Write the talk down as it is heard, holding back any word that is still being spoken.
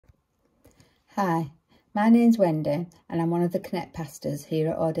Hi, my name's Wendy and I'm one of the Connect pastors here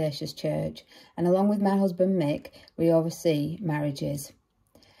at Audacious Church, and along with my husband Mick, we oversee marriages.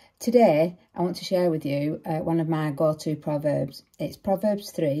 Today I want to share with you one of my go-to Proverbs. It's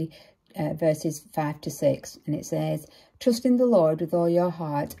Proverbs 3 verses 5 to 6, and it says, "Trust in the Lord with all your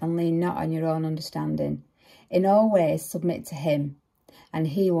heart and lean not on your own understanding. In all ways submit to him, and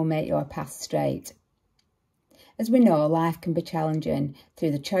he will make your path straight." As we know, life can be challenging through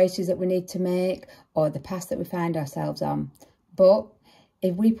the choices that we need to make or the path that we find ourselves on. But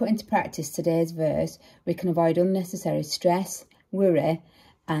if we put into practice today's verse, we can avoid unnecessary stress, worry,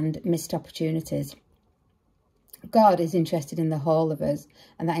 and missed opportunities. God is interested in the whole of us,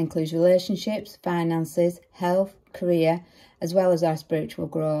 and that includes relationships, finances, health, career, as well as our spiritual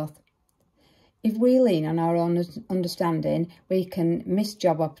growth. If we lean on our own understanding, we can miss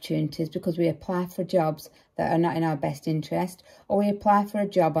job opportunities because we apply for jobs that are not in our best interest, or we apply for a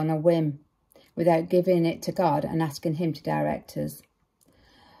job on a whim without giving it to God and asking him to direct us.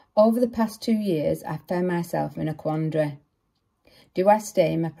 Over the past 2 years, I've found myself in a quandary. Do I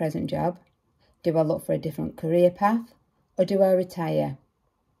stay in my present job? Do I look for a different career path? Or do I retire?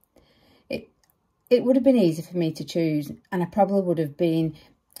 It would have been easy for me to choose, and I probably would have been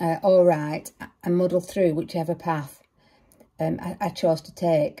all right and muddle through whichever path I chose to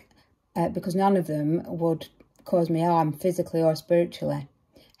take, because none of them would cause me harm physically or spiritually.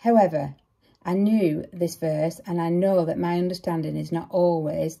 However, I knew this verse, and I know that my understanding is not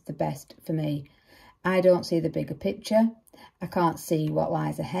always the best for me. I don't see the bigger picture. I can't see what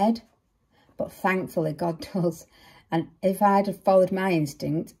lies ahead, but thankfully God does. And if I'd have followed my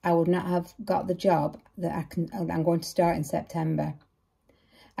instinct, I would not have got the job that I'm going to start in September.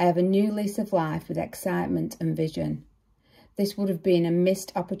 I have a new lease of life with excitement and vision. This would have been a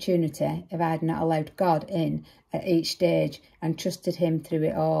missed opportunity if I had not allowed God in at each stage and trusted him through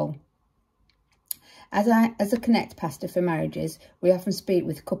it all. As a Connect pastor for marriages, we often speak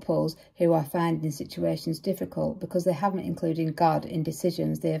with couples who are finding situations difficult because they haven't included God in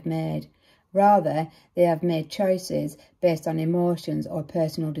decisions they have made. Rather, they have made choices based on emotions or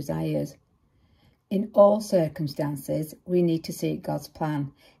personal desires. In all circumstances, we need to seek God's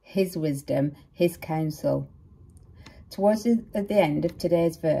plan, his wisdom, his counsel. Towards at the end of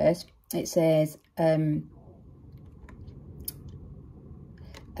today's verse, it says, "In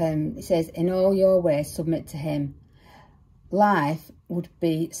all your ways submit to him." Life would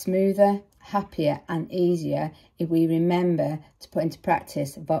be smoother, happier and easier if we remember to put into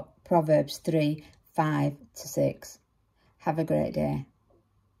practice Proverbs 3, 5 to 6. Have a great day.